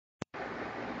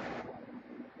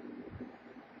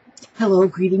Hello,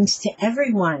 greetings to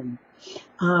everyone.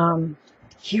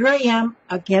 Here I am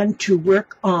again to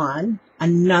work on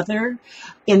another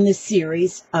in the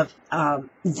series of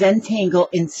Zentangle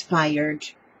inspired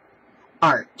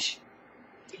art.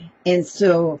 And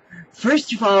so,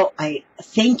 first of all, I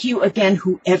thank you again,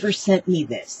 whoever sent me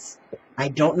this. I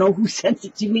don't know who sent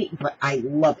it to me, but I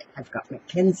love it. I've got my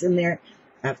pens in there.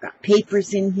 I've got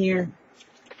papers in here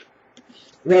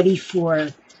ready for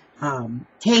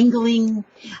tangling.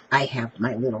 I have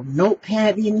my little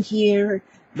notepad in here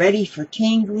ready for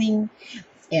tangling,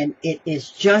 and it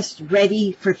is just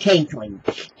ready for tangling.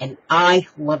 And I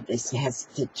love this. It has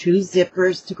the two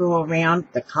zippers to go around.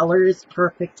 The color is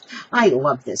perfect. I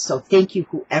love this. So thank you,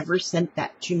 whoever sent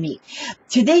that to me.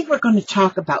 Today we're going to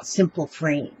talk about simple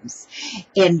frames.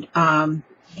 And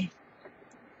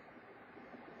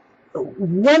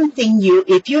one thing,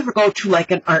 if you ever go to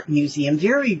like an art museum,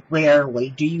 very rarely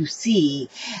do you see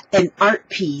an art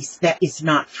piece that is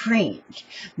not framed.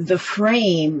 The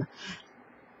frame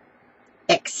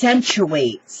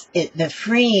accentuates it. The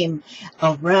frame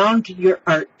around your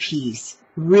art piece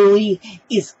really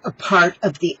is a part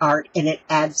of the art, and it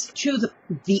adds to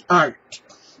the art.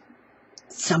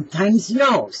 Sometimes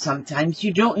no, sometimes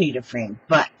you don't need a frame,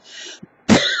 but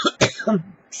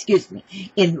excuse me,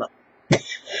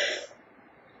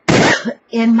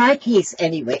 in my case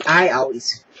anyway, I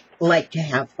always like to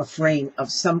have a frame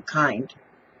of some kind.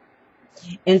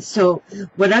 And so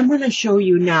what I'm going to show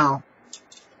you now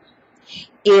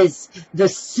is a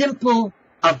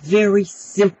very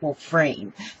simple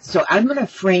frame. So I'm going to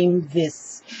frame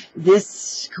this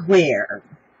square.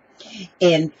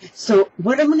 And so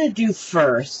what I'm going to do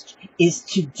first is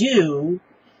to do,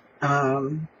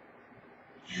 I'm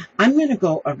going to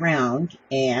go around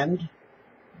and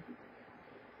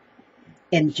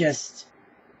I'm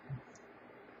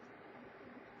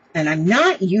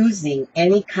not using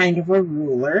any kind of a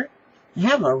ruler. I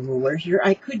have a ruler here.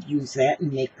 I could use that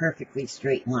and make perfectly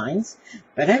straight lines,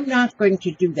 but I'm not going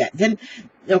to do that. Then,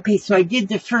 okay, so I did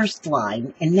the first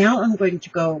line, and now I'm going to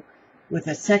go with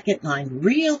a second line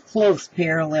real close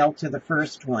parallel to the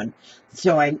first one.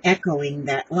 So I'm echoing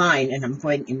that line, and I'm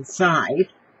going inside,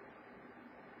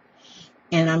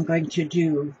 and I'm going to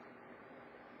do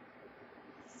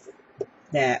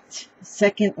that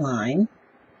second line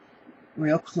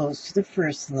real close to the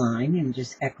first line and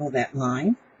just echo that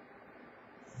line.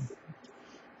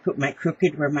 Put my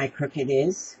crooked where my crooked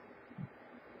is.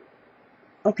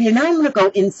 Okay, now I'm going to go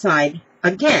inside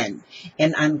again,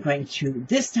 and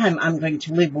this time I'm going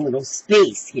to leave a little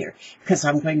space here because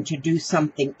I'm going to do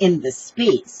something in the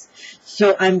space.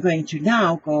 So I'm going to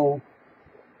now go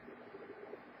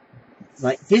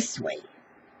like this way.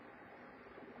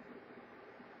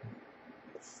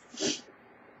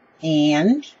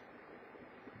 And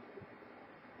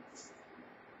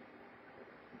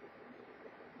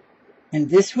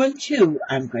this one too,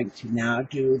 I'm going to now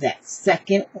do that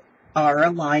second aura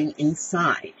line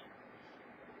inside.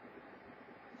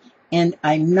 And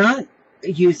I'm not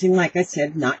using, like I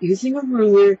said, not using a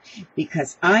ruler,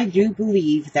 because I do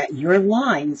believe that your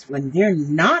lines, when they're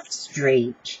not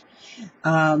straight,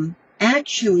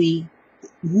 actually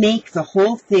make the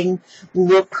whole thing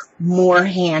look more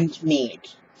handmade,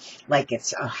 like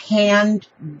it's a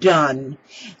hand-done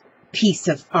piece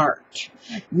of art.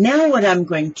 Now what I'm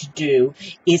going to do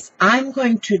is I'm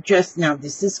going to now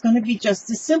this is going to be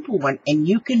just a simple one, and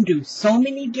you can do so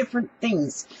many different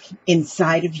things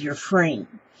inside of your frame.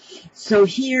 So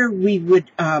here we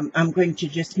would, I'm going to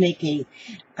just make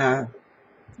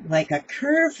like a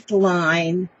curved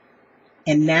line,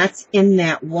 and that's in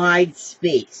that wide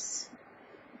space.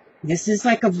 This is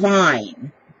like a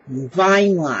vine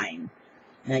line.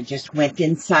 And I just went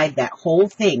inside that whole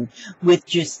thing with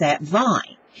just that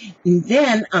vine. And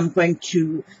then I'm going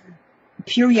to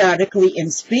periodically,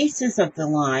 in spaces of the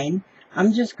line,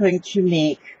 I'm just going to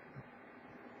make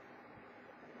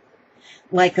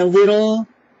like a little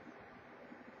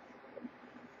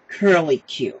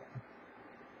curlicue.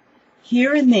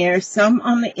 Here and there, some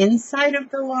on the inside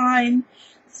of the line,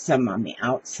 some on the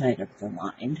outside of the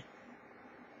line.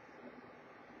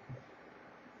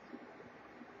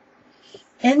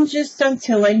 And just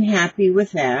until I'm happy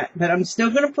with that, but I'm still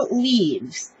going to put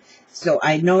leaves. So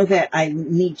I know that I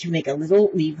need to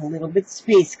leave a little bit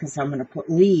space, because I'm going to put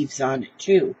leaves on it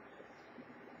too.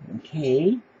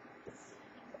 Okay.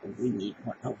 We need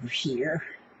one over here.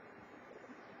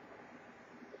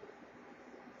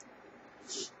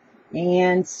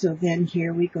 And so then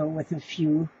here we go with a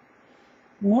few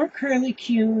more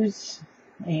curlicues,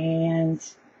 and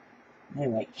I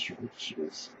like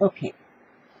curlicues. Okay.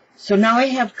 So now I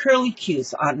have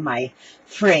curlicues on my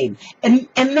frame. And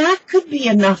that could be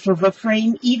enough of a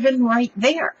frame even right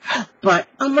there. But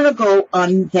I'm going to go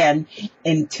on then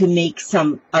and to make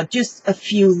some, just a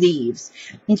few leaves.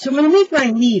 And so I'm going to make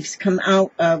my leaves come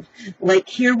out of, like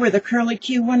here where the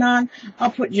curlicue went on,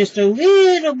 I'll put just a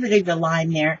little bit of a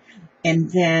line there and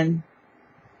then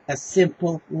a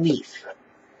simple leaf.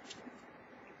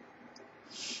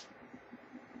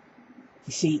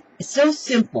 You see, it's so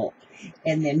simple.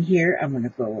 And then here, I'm going to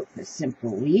go with a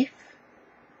simple leaf.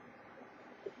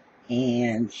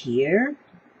 And here.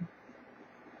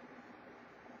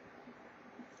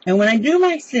 And when I do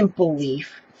my simple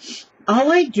leaf,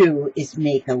 all I do is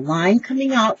make a line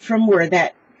coming out from where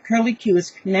that curlicue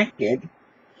is connected.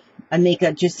 I make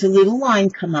just a little line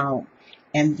come out.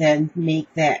 And then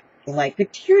make that like a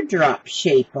teardrop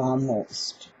shape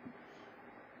almost.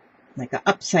 Like an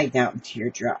upside down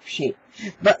teardrop shape.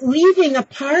 But leaving a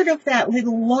part of that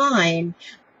little line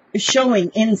showing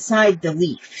inside the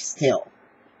leaf still.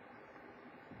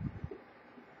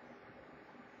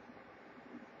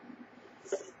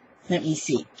 Let me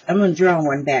see. I'm going to draw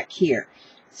one back here.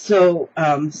 So,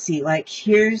 see, like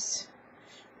here's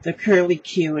the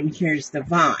curlicue and here's the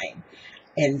vine.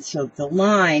 And so the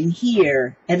line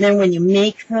here, and then when you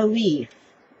make the leaf,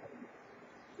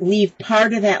 leave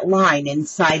part of that line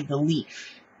inside the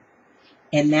leaf.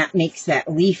 And that makes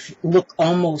that leaf look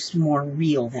almost more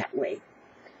real that way.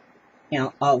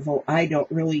 Now, although I don't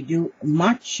really do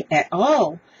much at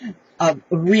all of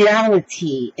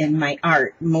reality in my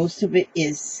art, most of it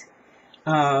is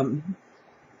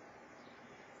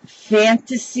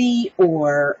fantasy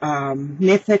or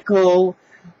mythical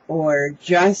or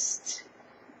just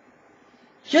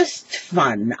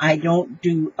fun. I don't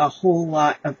do a whole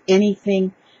lot of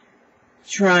anything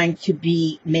trying to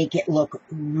make it look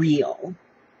real.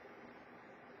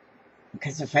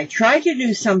 Because if I try to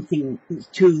do something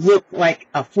to look like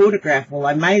a photograph, well,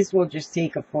 I might as well just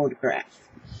take a photograph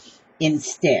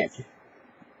instead.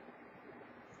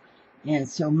 And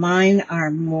so mine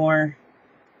are more,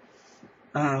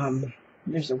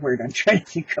 there's a word I'm trying to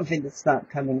think of and it's not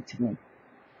coming to me.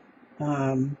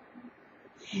 And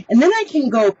then I can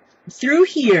go through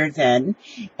here then,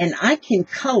 and I can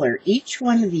color each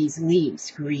one of these leaves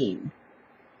green.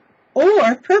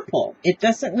 Or purple. It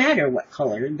doesn't matter what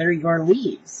color. They're your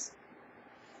leaves.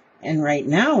 And right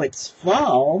now it's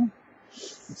fall.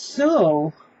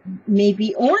 So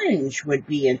maybe orange would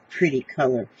be a pretty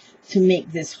color to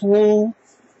make this whole...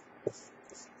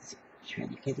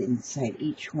 Trying to get inside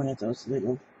each one of those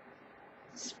little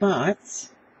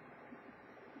spots.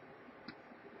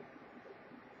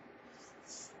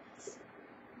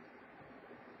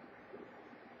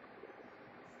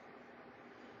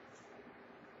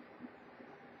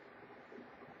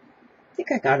 I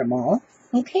think I got them all.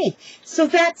 Okay, so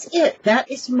that's it.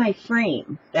 That is my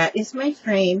frame. That is my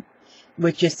frame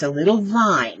with just a little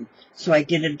vine. So I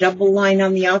did a double line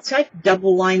on the outside,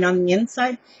 double line on the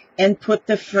inside, and put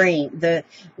the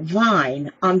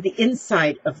vine on the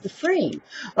inside of the frame.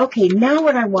 Okay, now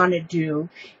what I want to do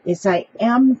is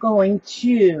I'm going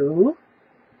to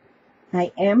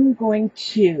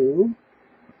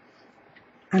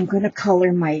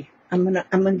color my, I'm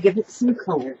gonna give it some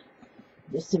color.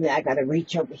 Just a minute, I gotta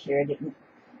reach over here. I didn't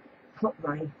put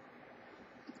my,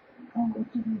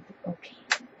 okay.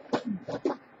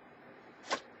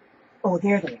 Oh,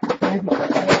 there they are. There they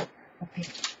are. Okay.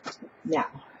 Now,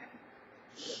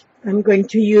 I'm going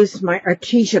to use my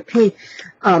Artesia paint,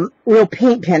 little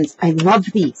paint pens. I love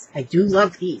these. I do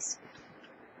love these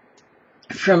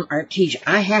from Artesia.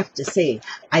 I have to say,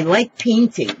 I like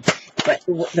painting. But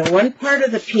the one part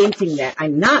of the painting that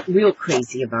I'm not real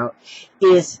crazy about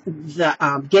is the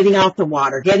getting out the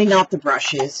water, getting out the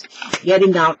brushes,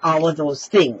 getting out all of those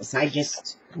things. I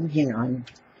just, I'm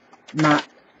not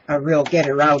a real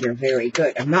getter-outer very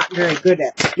good. I'm not very good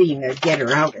at being a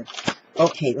getter-outer.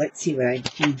 Okay, let's see what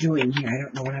I'm doing here. I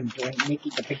don't know what I'm doing. I'm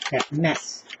making a big fat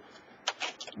mess.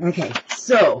 Okay,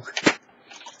 so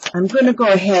I'm going to go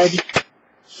ahead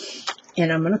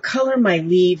and I'm going to color my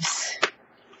leaves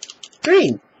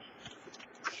green.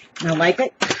 Now, like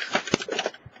it,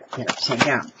 get upside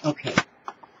down. Okay.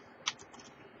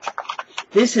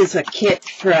 This is a kit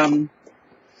from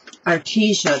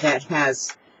Artesia that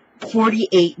has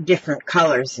 48 different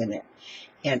colors in it.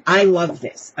 And I love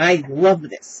this. I love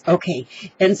this. Okay.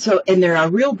 And they're a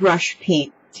real brush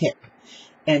paint tip.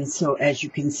 And so, as you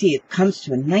can see, it comes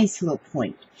to a nice little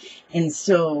point. And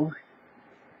so,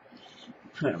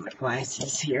 put on my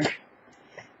glasses here.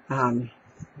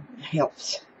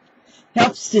 Helps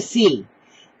to see.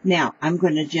 Now I'm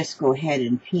going to just go ahead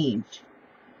and paint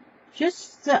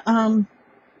just the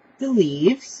the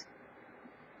leaves.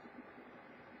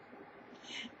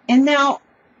 And now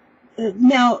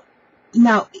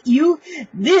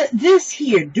this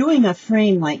here, doing a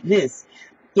frame like this,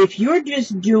 if you're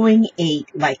just doing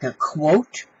like a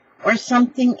quote or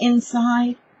something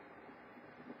inside,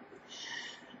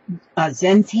 a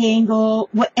Zentangle,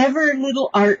 whatever little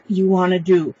art you want to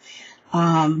do.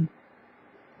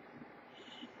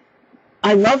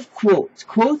 I love quotes.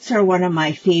 Quotes are one of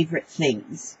my favorite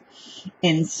things.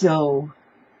 And so,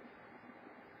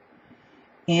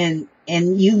 and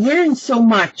you learn so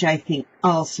much, I think,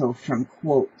 also from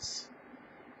quotes.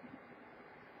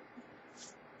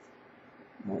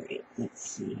 All right, let's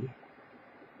see.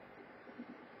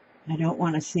 I don't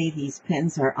want to say these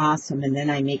pens are awesome and then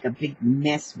I make a big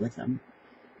mess with them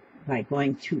by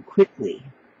going too quickly.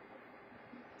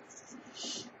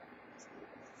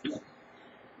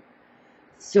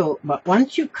 So, but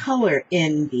once you color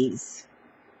in these,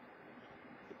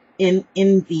 in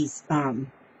the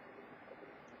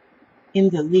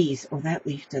leaves, oh, that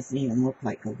leaf doesn't even look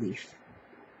like a leaf.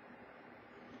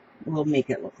 We'll make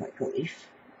it look like a leaf.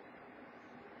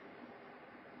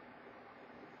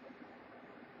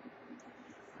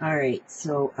 All right,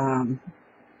 so I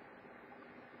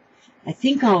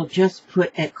think I'll just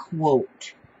put a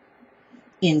quote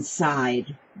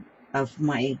inside of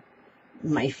my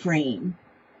frame.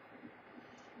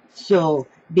 So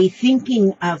be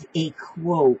thinking of a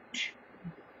quote,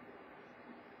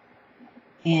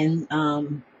 and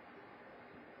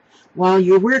while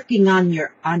you're working on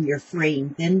your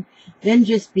frame, then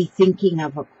just be thinking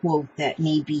of a quote that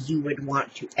maybe you would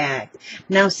want to add.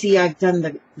 Now, see, I've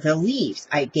done the leaves.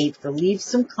 I gave the leaves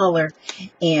some color,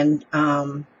 and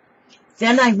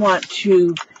then I want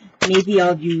to, maybe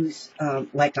I'll use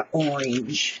like an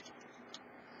orange.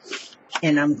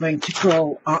 And I'm going to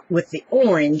go, with the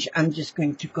orange, I'm just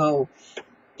going to go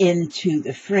into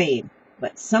the frame.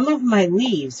 But some of my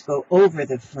leaves go over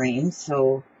the frame,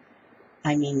 so,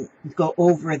 I mean, go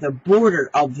over the border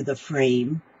of the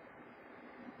frame.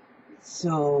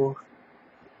 So,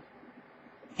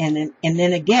 and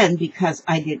then again, because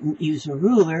I didn't use a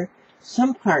ruler,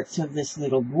 some parts of this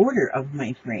little border of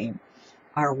my frame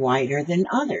are wider than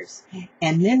others.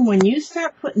 And then when you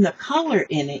start putting the color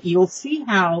in it, you'll see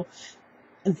how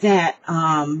that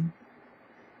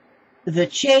the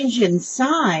change in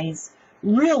size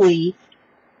really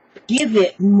give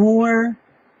it more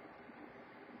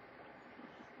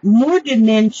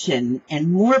dimension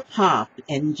and more pop,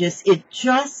 and it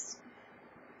just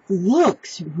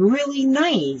looks really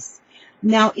nice.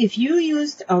 Now, if you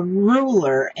used a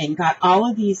ruler and got all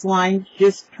of these lines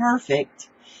just perfect,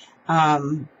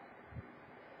 then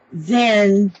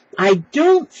I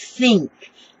don't think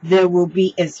there will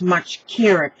be as much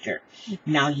character.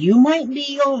 Now, you might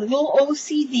be a little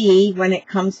OCD when it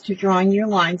comes to drawing your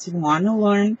lines and want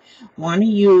to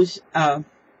use a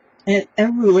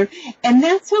ruler, and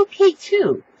that's okay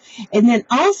too. And then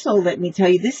also, let me tell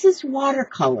you, this is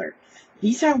watercolor.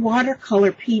 These are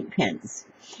watercolor paint pens.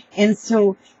 And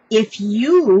so if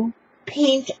you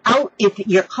paint out, if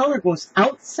your color goes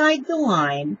outside the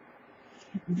line,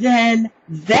 then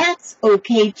that's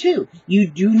okay too. You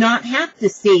do not have to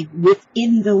stay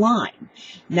within the line.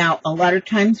 Now, a lot of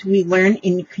times we learn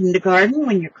in kindergarten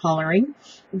when you're coloring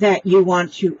that you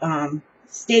want to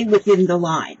stay within the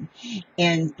line.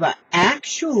 But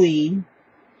actually,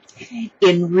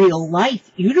 in real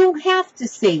life, you don't have to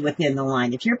stay within the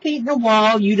line. If you're painting a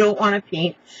wall, you don't want to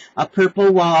paint a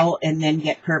purple wall and then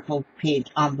get purple paint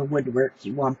on the woodwork.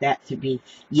 You want that to be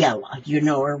yellow,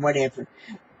 or whatever.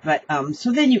 But,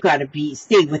 so then you got to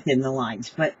stay within the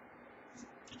lines. But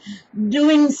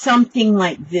doing something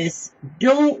like this,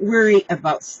 don't worry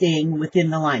about staying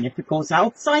within the line. If it goes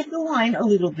outside the line a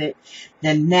little bit,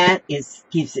 then that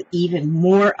gives it even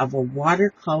more of a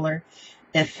watercolor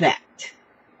effect.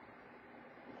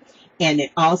 And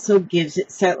it also gives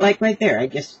it, like right there, I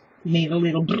just made a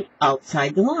little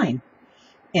outside the line.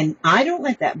 And I don't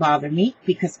let that bother me,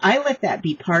 because I let that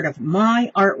be part of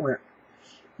my artwork.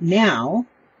 Now,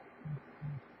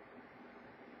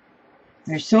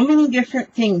 there's so many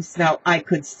different things that I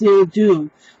could still do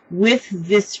with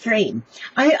this frame.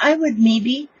 I would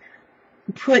maybe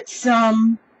put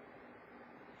some,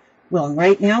 well,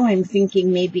 right now I'm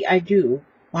thinking maybe I do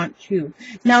want to.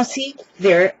 Now, see,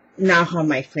 now how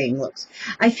my frame looks.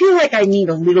 I feel like I need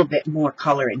a little bit more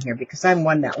color in here because I'm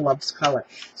one that loves color.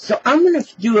 So I'm going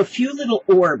to do a few little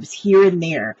orbs here and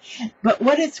there. But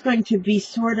what it's going to be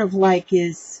sort of like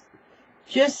is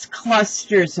just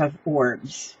clusters of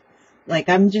orbs. Like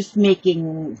I'm just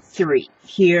making 3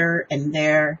 here and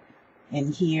there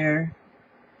and here.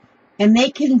 And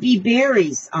they can be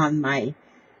berries on my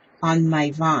on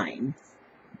my vine.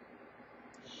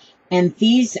 And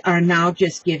these are now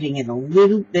just giving it a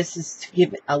little, this is to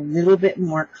give it a little bit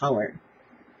more color.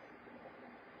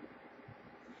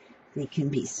 They can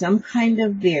be some kind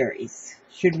of berries.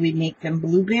 Should we make them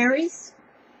blueberries?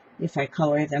 If I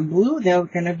color them blue, they're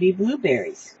going to be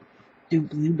blueberries. Do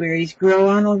blueberries grow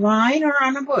on a vine or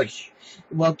on a bush?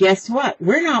 Well, guess what?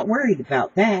 We're not worried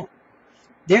about that.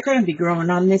 They're going to be growing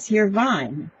on this here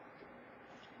vine.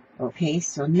 Okay,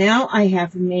 so now I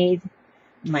have made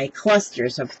my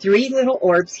clusters of 3 little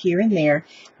orbs here and there.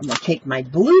 I'm going to take my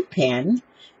blue pen,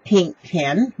 paint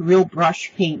pen, real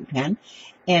brush paint pen,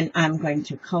 and I'm going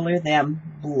to color them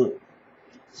blue.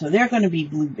 So they're going to be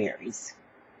blueberries.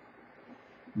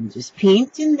 I'm just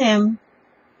painting them.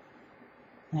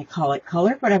 I call it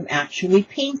color, but I'm actually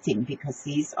painting because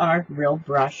these are real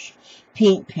brush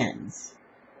paint pens.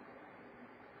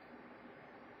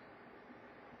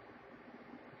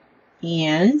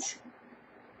 And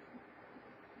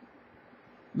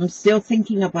I'm still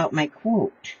thinking about my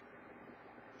quote.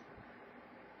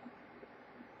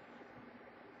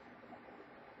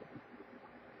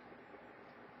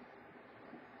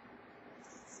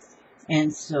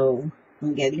 And so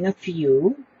I'm getting a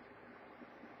few.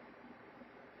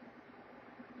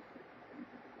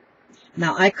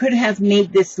 Now I could have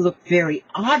made this look very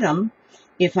autumn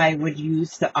if I would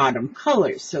use the autumn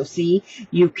colors. So see,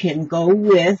 you can go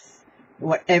with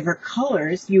whatever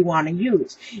colors you want to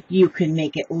use. You can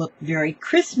make it look very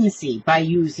Christmassy by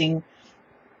using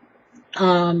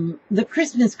the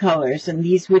Christmas colors, and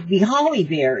these would be holly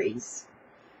berries.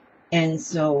 And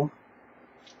so,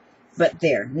 but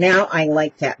there, now I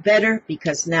like that better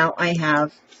because now I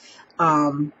have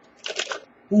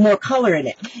more color in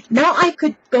it. Now I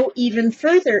could go even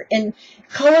further and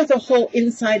color the whole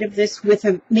inside of this with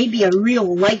maybe a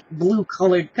real light blue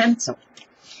colored pencil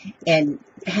and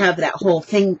have that whole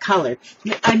thing colored.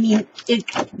 I mean,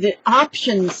 the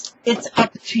options, it's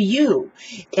up to you.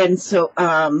 And so,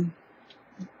 oh,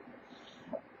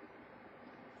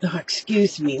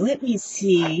 excuse me, let me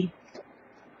see.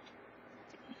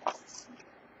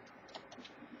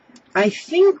 I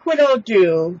think what I'll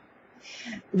do,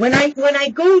 when I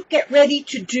go get ready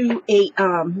to do a,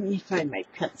 let me find my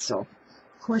pencil.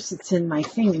 Of course, it's in my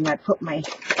thing, and I put my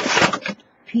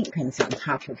paint pens on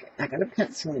top of it. I got a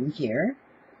pencil in here.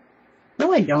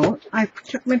 No, I don't. I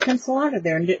took my pencil out of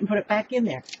there and didn't put it back in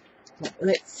there.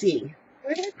 Let's see.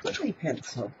 Where did I put my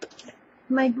pencil?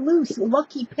 My blue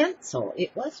lucky pencil.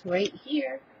 It was right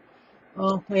here.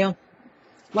 Oh, well,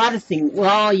 a lot of things. Well,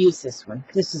 I'll use this one.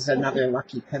 This is another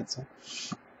lucky pencil.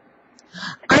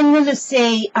 I'm going to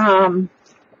say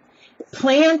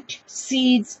plant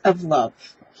seeds of love.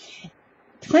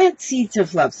 Plant seeds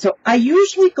of love. So I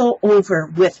usually go over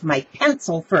with my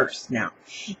pencil first now.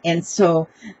 And so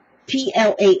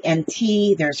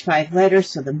P-L-A-N-T, there's 5 letters,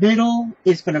 so the middle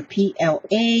is going to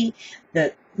P-L-A,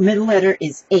 the middle letter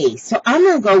is A. So I'm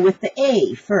going to go with the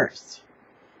A first,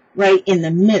 right in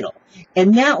the middle.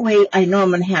 And that way I know I'm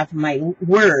going to have my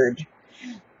word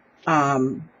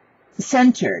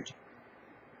centered.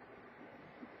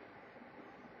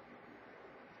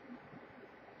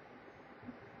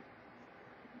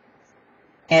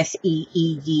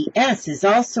 S-E-E-D-S is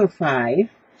also 5,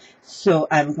 so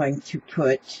I'm going to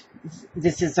put,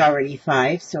 this is already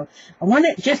 5, so I want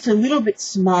it just a little bit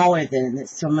smaller than this,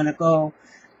 so I'm going to go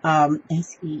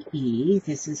S-E-E,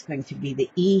 this is going to be the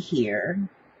E here,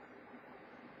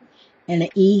 and an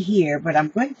E here, but I'm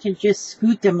going to just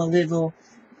scoot them a little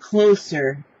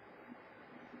closer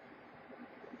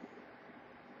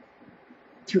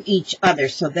to each other,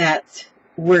 so that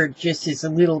word just is a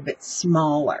little bit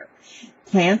smaller.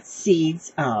 Plant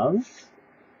seeds of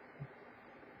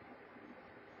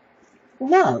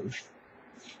love.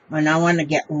 And I want to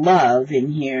get love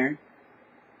in here.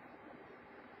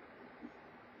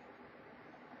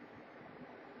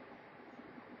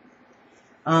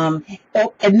 Oh,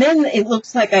 and then it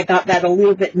looks like I got that a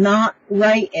little bit not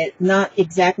right, not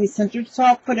exactly centered, so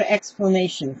I'll put an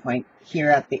exclamation point here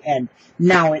at the end.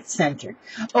 Now it's centered.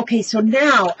 Okay, so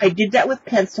now I did that with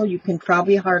pencil. You can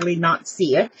probably hardly not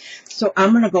see it. So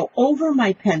I'm going to go over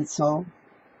my pencil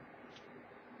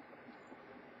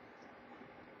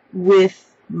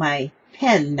with my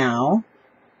pen now,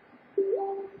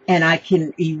 and I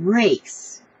can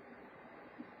erase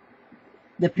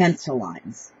the pencil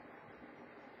lines.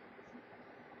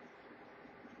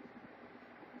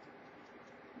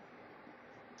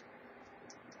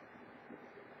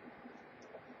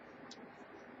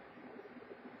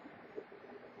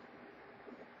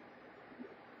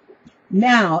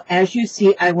 Now, as you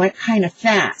see, I went kind of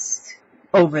fast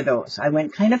over those. I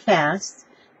went kind of fast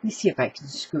Let me see if I can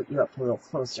scoot you up a little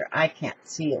closer. I can't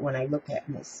see it when I look at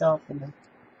myself.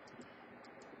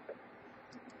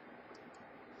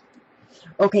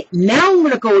 Okay, now I'm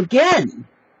going to go again.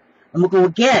 I'm going to go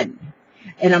again.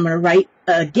 And I'm going to write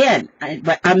again.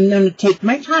 But I'm going to take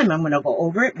my time. I'm going to go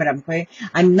over it, but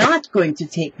I'm not going to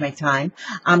take my time.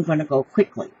 I'm going to go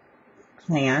quickly.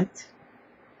 Plant.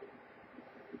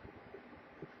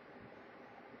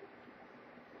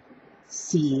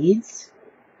 Seeds.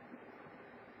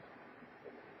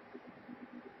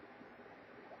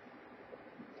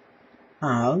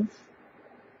 Of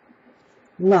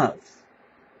love.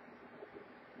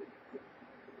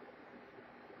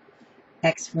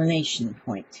 Exclamation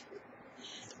point.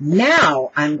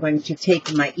 Now I'm going to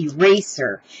take my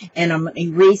eraser and I'm going to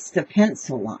erase the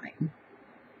pencil line.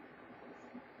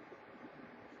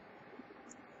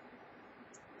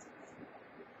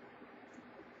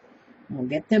 I'll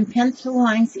get them pencil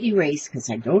lines erased because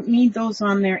I don't need those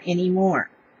on there anymore.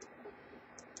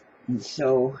 And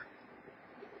so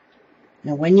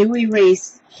now when you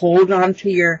erase, hold on to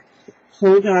your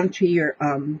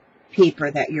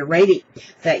paper that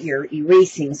you're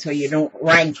erasing so you don't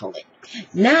rankle it.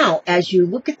 Now, as you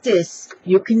look at this,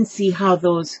 you can see how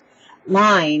those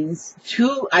lines,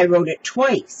 I wrote it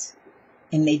twice,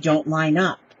 and they don't line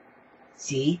up.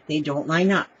 See, they don't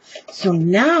line up. So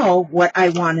now what I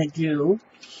want to do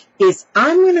is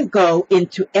I'm going to go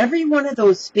into every one of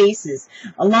those spaces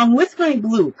along with my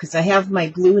blue, because I have my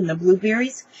blue and the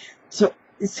blueberries.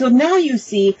 So now you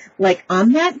see, like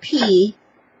on that P,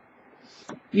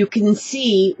 you can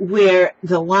see where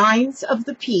the lines of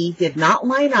the P did not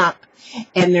line up,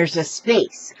 and there's a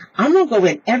space. I'm going to go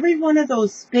in every one of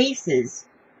those spaces,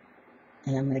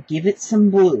 and I'm going to give it some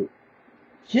blue,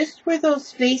 just where those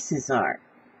spaces are.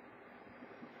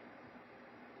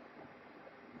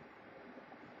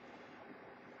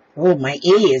 Oh, my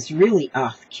A is really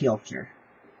off kilter.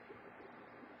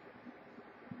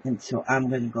 And so I'm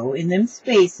going to go in them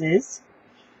spaces,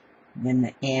 then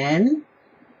the N,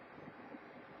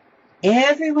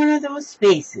 every one of those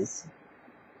spaces.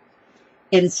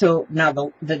 And so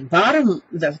now the bottom,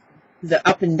 the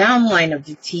up and down line of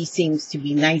the T seems to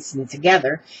be nice and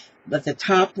together, but the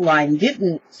top line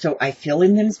didn't, so I fill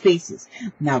in them spaces.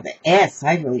 Now the S,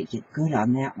 I really did good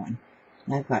on that one.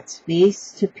 I've got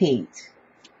space to paint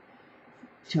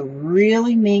to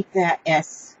really make that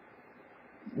S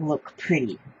look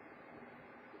pretty.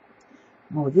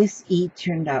 Oh, this E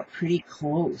turned out pretty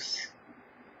close.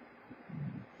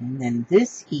 And then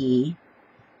this E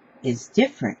is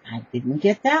different. I didn't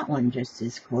get that one just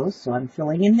as close, so I'm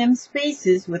filling in them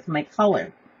spaces with my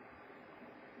color.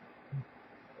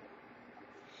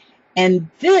 And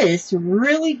this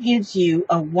really gives you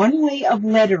a one way of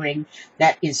lettering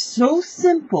that is so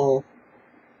simple.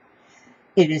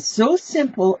 It is so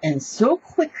simple and so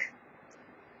quick,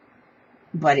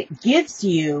 but it gives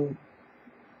you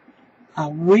a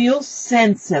real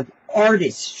sense of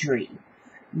artistry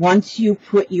once you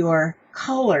put your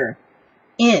color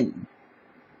in.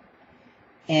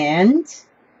 And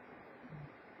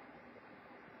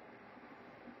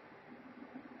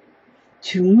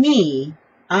to me,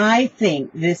 I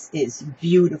think this is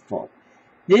beautiful.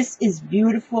 This is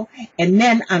beautiful. And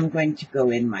then I'm going to go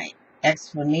in my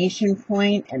exclamation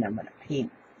point and I'm going to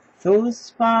paint those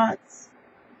spots.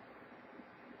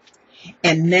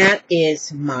 And that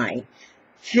is my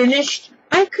finished.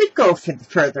 I could go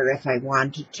further if I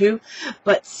wanted to,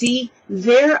 but see,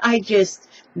 there I just,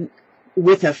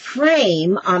 with a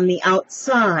frame on the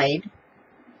outside,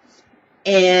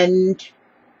 and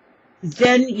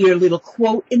then your little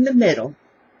quote in the middle,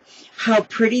 how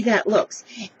pretty that looks.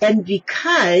 And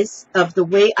because of the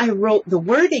way I wrote the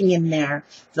wording in there,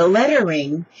 the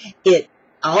lettering,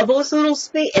 all those little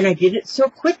spaces, and I did it so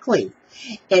quickly.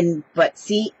 But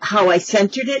see how I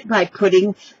centered it by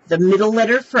putting the middle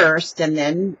letter first and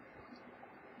then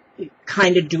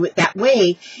kind of do it that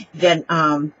way. Then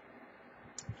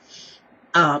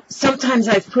sometimes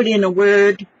I've put in a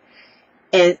word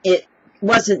and it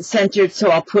wasn't centered, so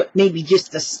I'll put maybe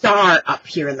just a star up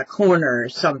here in the corner or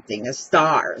something, a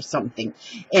star or something.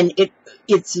 And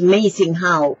it's amazing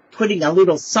how putting a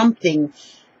little something,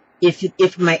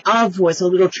 if my of was a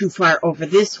little too far over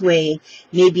this way,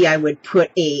 maybe I would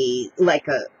put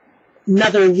another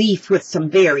leaf with some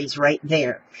berries right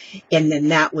there. And then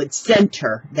that would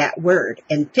center that word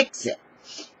and fix it.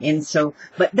 And so,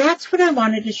 but that's what I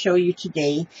wanted to show you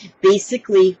today,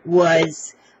 basically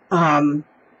was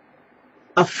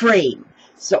a frame.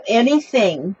 So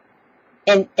anything,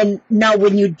 and now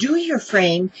when you do your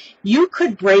frame, you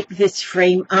could break this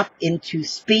frame up into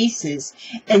spaces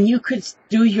and you could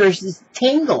do your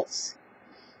tangles.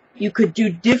 you could do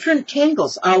different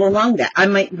tangles all along that. I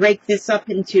might break this up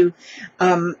into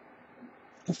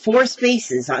 4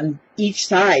 spaces on each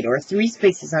side, or 3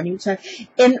 spaces on each side,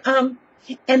 and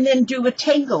then do a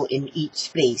tangle in each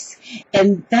space.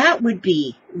 And that would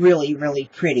be really, really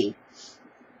pretty.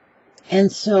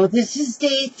 And so this is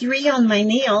day 3 on my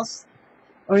nails.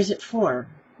 Or is it 4?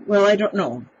 Well, I don't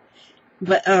know.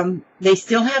 But they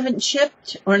still haven't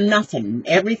shipped or nothing.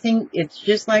 Everything, it's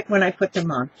just like when I put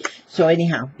them on. So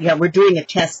anyhow, yeah, we're doing a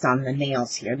test on the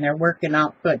nails here, and they're working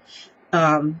out good.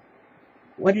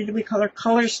 What did we call her?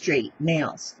 Color straight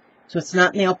nails. So it's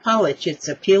not nail polish. It's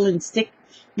a peel and stick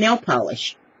nail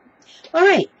polish. All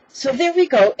right, so there we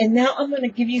go. And now I'm going to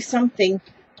give you something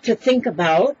to think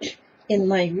about in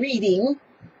my reading.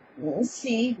 Let's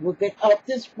see. We'll get out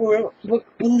this book,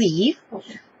 Believe.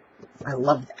 I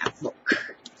love that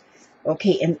book.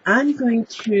 Okay, and I'm going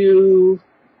to,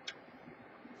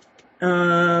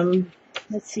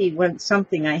 let's see,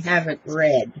 something I haven't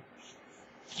read.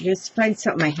 Just find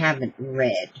something I haven't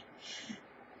read.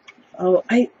 Oh,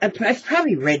 I've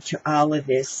probably read to all of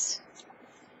this.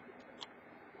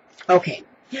 Okay.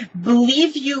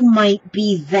 Believe you might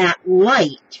be that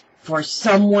light for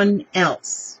someone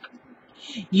else.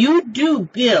 You do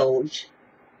build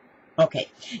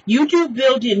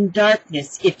in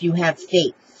darkness if you have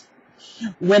faith.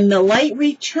 When the light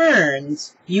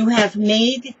returns, you have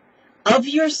made of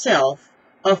yourself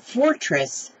a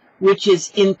fortress which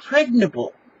is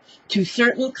impregnable to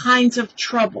certain kinds of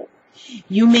trouble.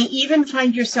 You may even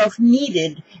find yourself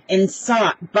needed and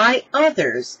sought by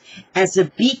others as a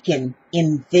beacon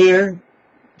in their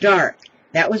dark.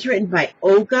 That was written by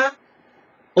Olga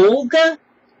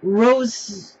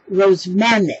Rosmanis.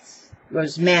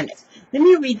 Let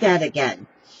me read that again.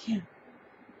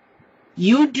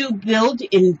 You do build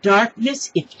in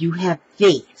darkness if you have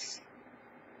faith.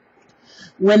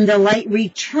 When the light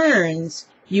returns,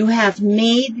 you have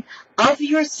made of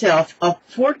yourself a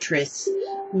fortress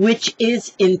which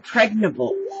is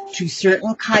impregnable to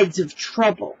certain kinds of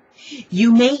trouble.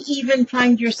 You may even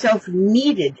find yourself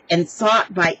needed and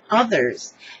sought by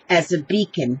others as a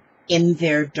beacon in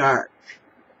their dark.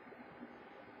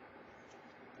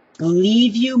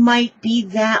 Believe you might be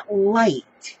that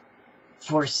light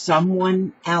for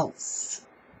someone else.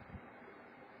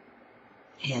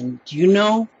 And you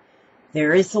know,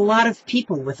 there is a lot of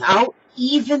people, without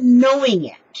even knowing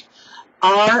it,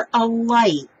 are a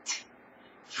light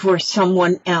for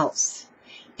someone else.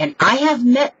 And I have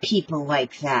met people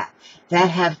like that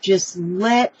have just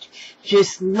left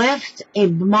a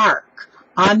mark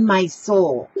on my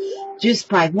soul, just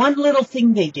by one little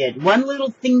thing they did, one little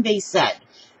thing they said,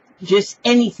 just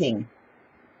anything.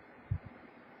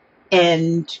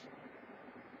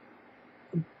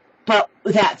 But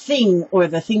that thing, or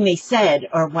the thing they said,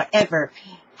 or whatever,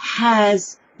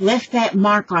 has left that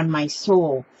mark on my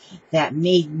soul that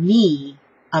made me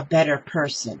a better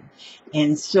person.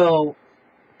 And so,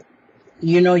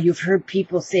 you know, you've heard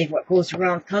people say what goes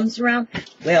around comes around.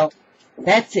 Well,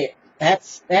 that's it.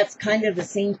 That's kind of the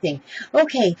same thing.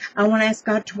 Okay, I want to ask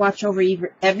God to watch over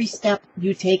every step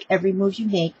you take, every move you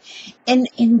make,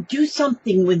 and do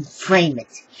something with frame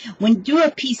it. Do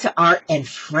a piece of art and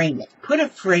frame it. Put a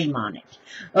frame on it.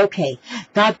 Okay,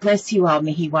 God bless you all.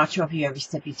 May He watch over you every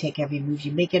step you take, every move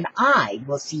you make, and I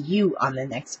will see you on the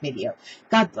next video.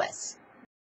 God bless.